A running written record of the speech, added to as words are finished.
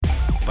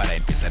para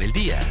empezar el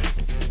día.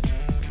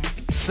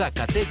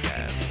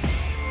 Zacatecas.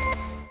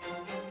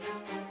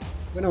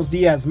 Buenos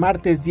días,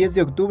 martes 10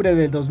 de octubre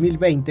del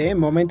 2020,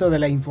 momento de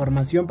la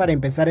información para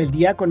empezar el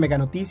día con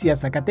Meganoticias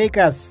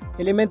Zacatecas.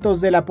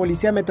 Elementos de la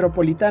Policía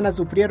Metropolitana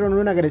sufrieron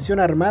una agresión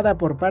armada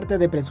por parte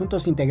de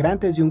presuntos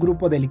integrantes de un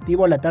grupo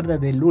delictivo la tarde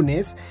del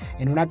lunes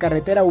en una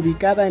carretera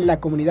ubicada en la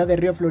comunidad de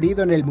Río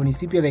Florido en el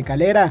municipio de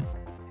Calera.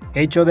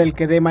 Hecho del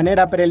que de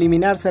manera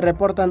preliminar se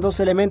reportan 2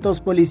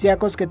 elementos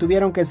policíacos que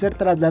tuvieron que ser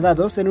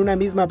trasladados en una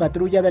misma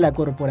patrulla de la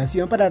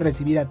corporación para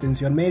recibir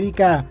atención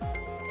médica.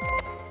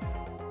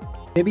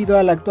 Debido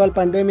a la actual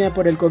pandemia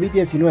por el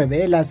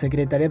COVID-19, la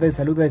Secretaría de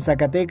Salud de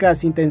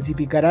Zacatecas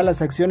intensificará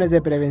las acciones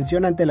de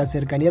prevención ante la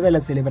cercanía de la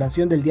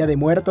celebración del Día de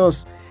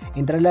Muertos,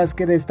 entre las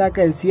que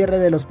destaca el cierre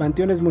de los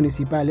panteones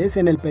municipales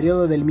en el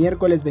periodo del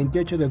miércoles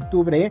 28 de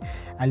octubre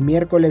al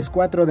miércoles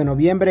 4 de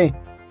noviembre.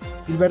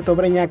 Gilberto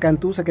Breña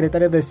Cantú,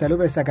 secretario de Salud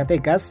de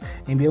Zacatecas,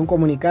 envió un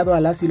comunicado a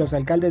las y los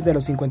alcaldes de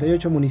los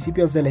 58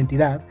 municipios de la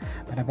entidad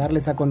para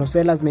darles a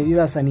conocer las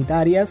medidas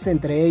sanitarias,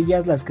 entre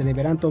ellas las que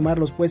deberán tomar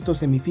los puestos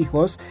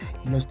semifijos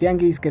y los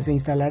tianguis que se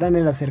instalarán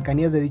en las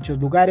cercanías de dichos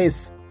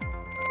lugares.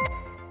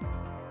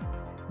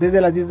 Desde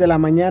las 10 de la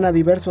mañana,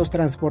 diversos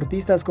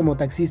transportistas como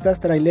taxistas,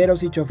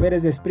 traileros y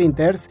choferes de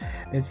sprinters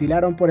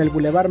desfilaron por el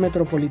Boulevard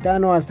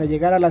Metropolitano hasta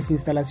llegar a las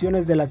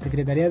instalaciones de la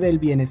Secretaría del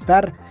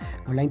Bienestar.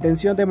 Con la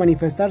intención de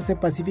manifestarse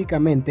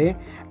pacíficamente,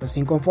 los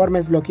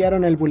inconformes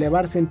bloquearon el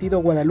Boulevard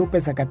sentido Guadalupe,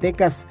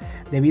 Zacatecas,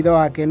 debido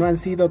a que no han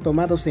sido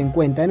tomados en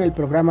cuenta en el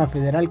programa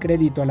federal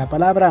Crédito a la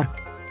Palabra.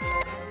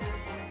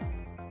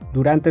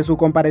 Durante su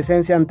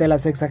comparecencia ante la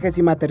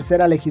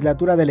 63ª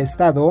legislatura del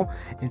Estado,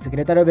 el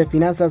secretario de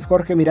Finanzas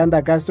Jorge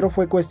Miranda Castro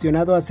fue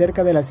cuestionado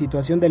acerca de la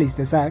situación del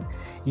ISTESAC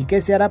y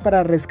qué se hará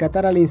para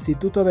rescatar al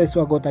instituto de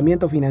su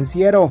agotamiento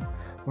financiero.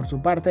 Por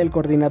su parte, el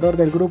coordinador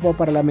del grupo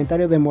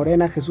parlamentario de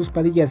Morena, Jesús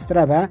Padilla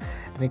Estrada,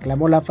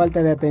 reclamó la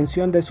falta de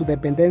atención de su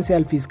dependencia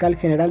al fiscal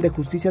general de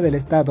Justicia del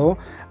Estado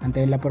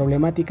ante la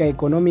problemática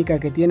económica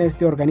que tiene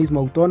este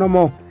organismo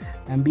autónomo.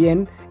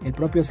 También, el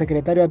propio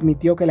secretario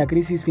admitió que la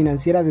crisis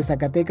financiera de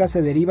Zacatecas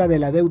se deriva de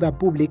la deuda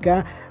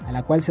pública, a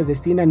la cual se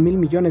destinan 1,000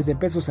 millones de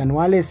pesos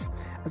anuales,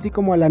 así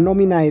como a la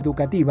nómina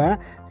educativa.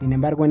 Sin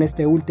embargo, en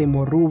este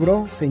último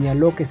rubro,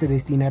 señaló que se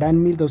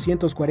destinarán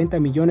 1,240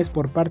 millones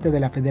por parte de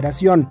la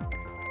Federación.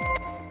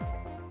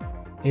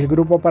 El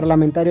grupo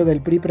parlamentario del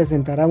PRI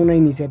presentará una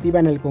iniciativa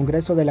en el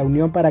Congreso de la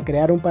Unión para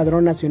crear un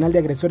padrón nacional de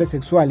agresores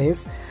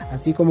sexuales,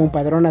 así como un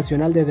padrón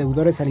nacional de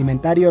deudores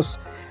alimentarios.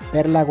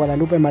 Perla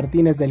Guadalupe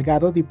Martínez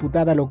Delgado,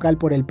 diputada local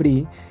por el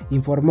PRI,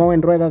 informó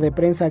en rueda de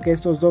prensa que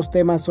estos 2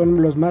 temas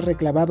son los más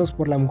reclamados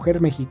por la mujer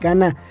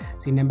mexicana.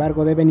 Sin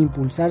embargo, deben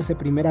impulsarse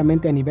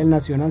primeramente a nivel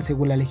nacional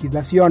según la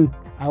legislación.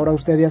 Ahora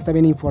usted ya está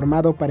bien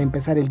informado para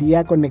empezar el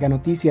día con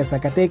Meganoticias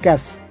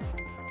Zacatecas.